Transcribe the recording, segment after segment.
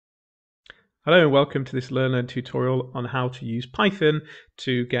Hello and welcome to this Learn tutorial on how to use Python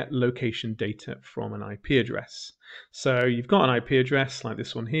to get location data from an IP address. So you've got an IP address like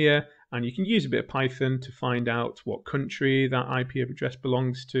this one here, and you can use a bit of Python to find out what country that IP address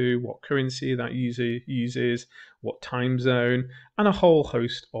belongs to, what currency that user uses, what time zone, and a whole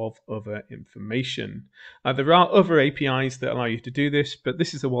host of other information. There are other APIs that allow you to do this, but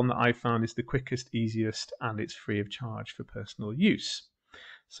this is the one that I found is the quickest, easiest, and it's free of charge for personal use.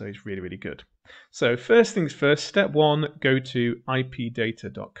 So it's really, really good. So first things first, step one, go to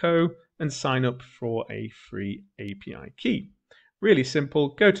ipdata.co and sign up for a free API key. Really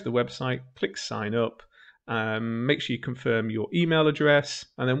simple, go to the website, click sign up, make sure you confirm your email address,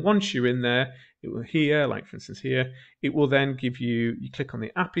 and then once you're in there, it will here, like for instance here, it will then give you click on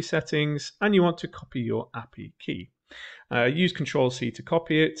the API settings and you want to copy your API key. Use Control-C to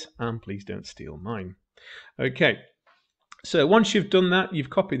copy it, and please don't steal mine. Okay. So once you've done that, you've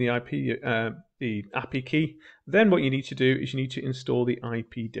copied the API key. Then what you need to do is you need to install the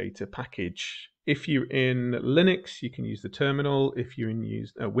IP data package. If you're in Linux, you can use the terminal. If you're in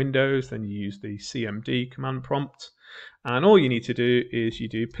Windows, then you use the CMD command prompt. And all you need to do is you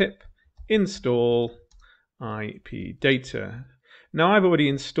do pip install IP data. Now I've already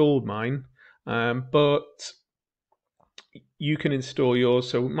installed mine, but you can install yours.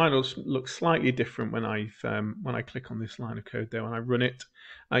 So mine will look slightly different when I click on this line of code there when I run it.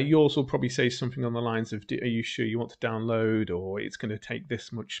 Yours will probably say something on the lines of, are you sure you want to download, or it's going to take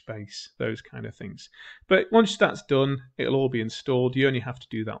this much space, those kind of things. But once that's done, it'll all be installed. You only have to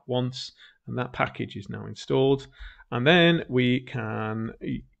do that once, and that package is now installed. And then we can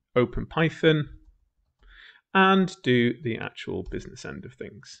open Python and do the actual business end of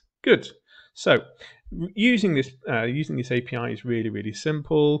things. Good. So using this API is really, really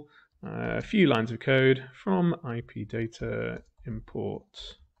simple. A few lines of code from IP data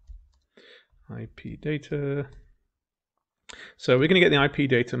import IP data. So we're going to get the IP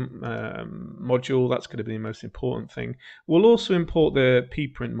data module. That's going to be the most important thing. We'll also import the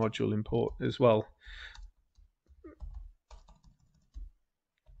pprint module import as well.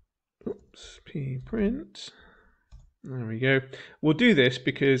 Oops, pprint. There we go. We'll do this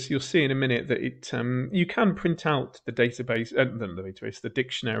because you'll see in a minute that you can print out the database, the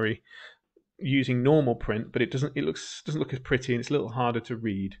dictionary, using normal print, but it doesn't look as pretty, and it's a little harder to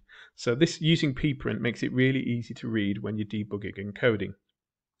read. So this using pprint makes it really easy to read when you're debugging and coding.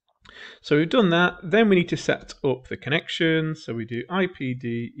 So we've done that. Then we need to set up the connection. So we do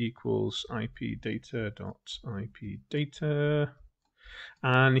ipd equals ipdata.ipdata.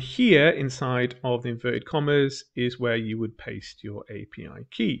 And here inside of the inverted commas is where you would paste your API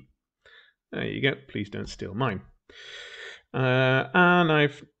key. There you go. Please don't steal mine. And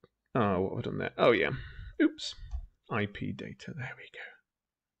what have I done there? Oh yeah. Oops. IP data. There we go.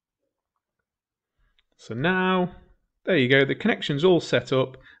 So now, there you go. The connection's all set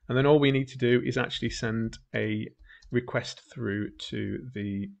up, and then all we need to do is actually send a request through to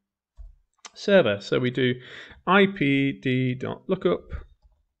the server. So we do ipd.lookup.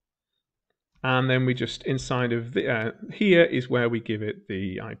 And then we just inside of here is where we give it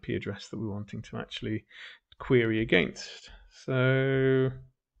the IP address that we're wanting to actually query against. So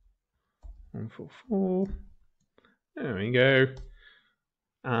 144. There we go.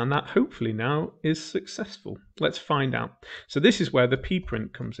 And that hopefully now is successful. Let's find out. So this is where the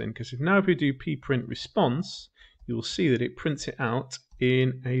pprint comes in, because if we do pprint response, you'll see that it prints it out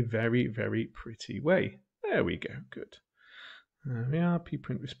in a very, very pretty way. There we go. Good. There we are,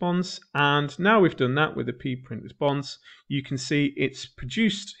 pprint response. And now we've done that with the pprint response, you can see it's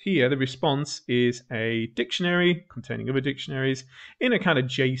produced here. The response is a dictionary containing other dictionaries in a kind of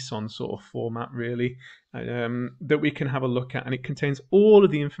JSON sort of format, really, that we can have a look at. And it contains all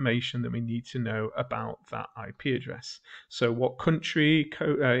of the information that we need to know about that IP address. So what country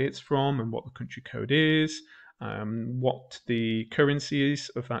it's from and what the country code is, what the currency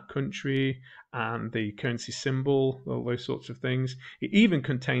is of that country, and the currency symbol, all those sorts of things. It even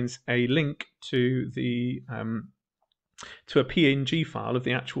contains a link to the to a PNG file of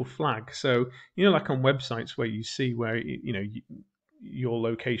the actual flag. So like on websites where you see where your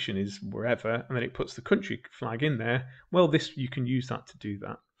location is wherever, and then it puts the country flag in there. Well, you can use that to do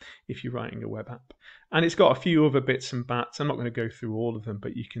that if you're writing a web app. And it's got a few other bits and bats. I'm not going to go through all of them,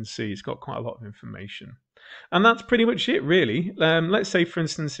 but you can see it's got quite a lot of information. And that's pretty much it, really. Let's say, for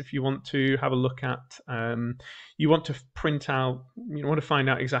instance, if you want to have a look at, you want to print out, want to find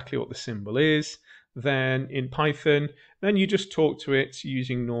out exactly what the symbol is, then in Python, then you just talk to it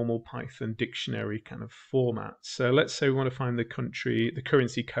using normal Python dictionary kind of format. So let's say we want to find the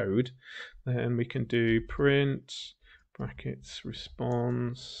currency code, then we can do print brackets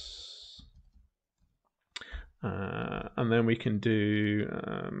response And then we can do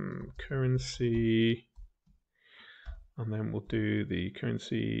currency, and then we'll do the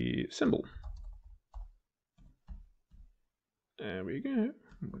currency symbol. There we go.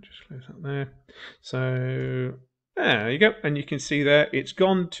 We'll just close that there. So there you go. And you can see there it's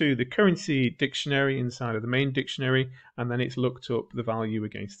gone to the currency dictionary inside of the main dictionary, and then it's looked up the value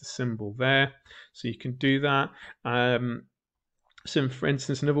against the symbol there. So you can do that. So for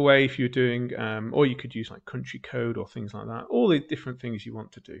instance, another way, if you're doing, or you could use like country code or things like that, all the different things you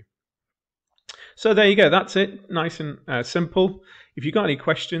want to do. So there you go, that's it, nice and simple. If you've got any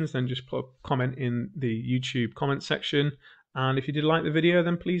questions, then just put a comment in the YouTube comment section. And if you did like the video,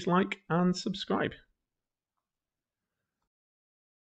 then please like and subscribe.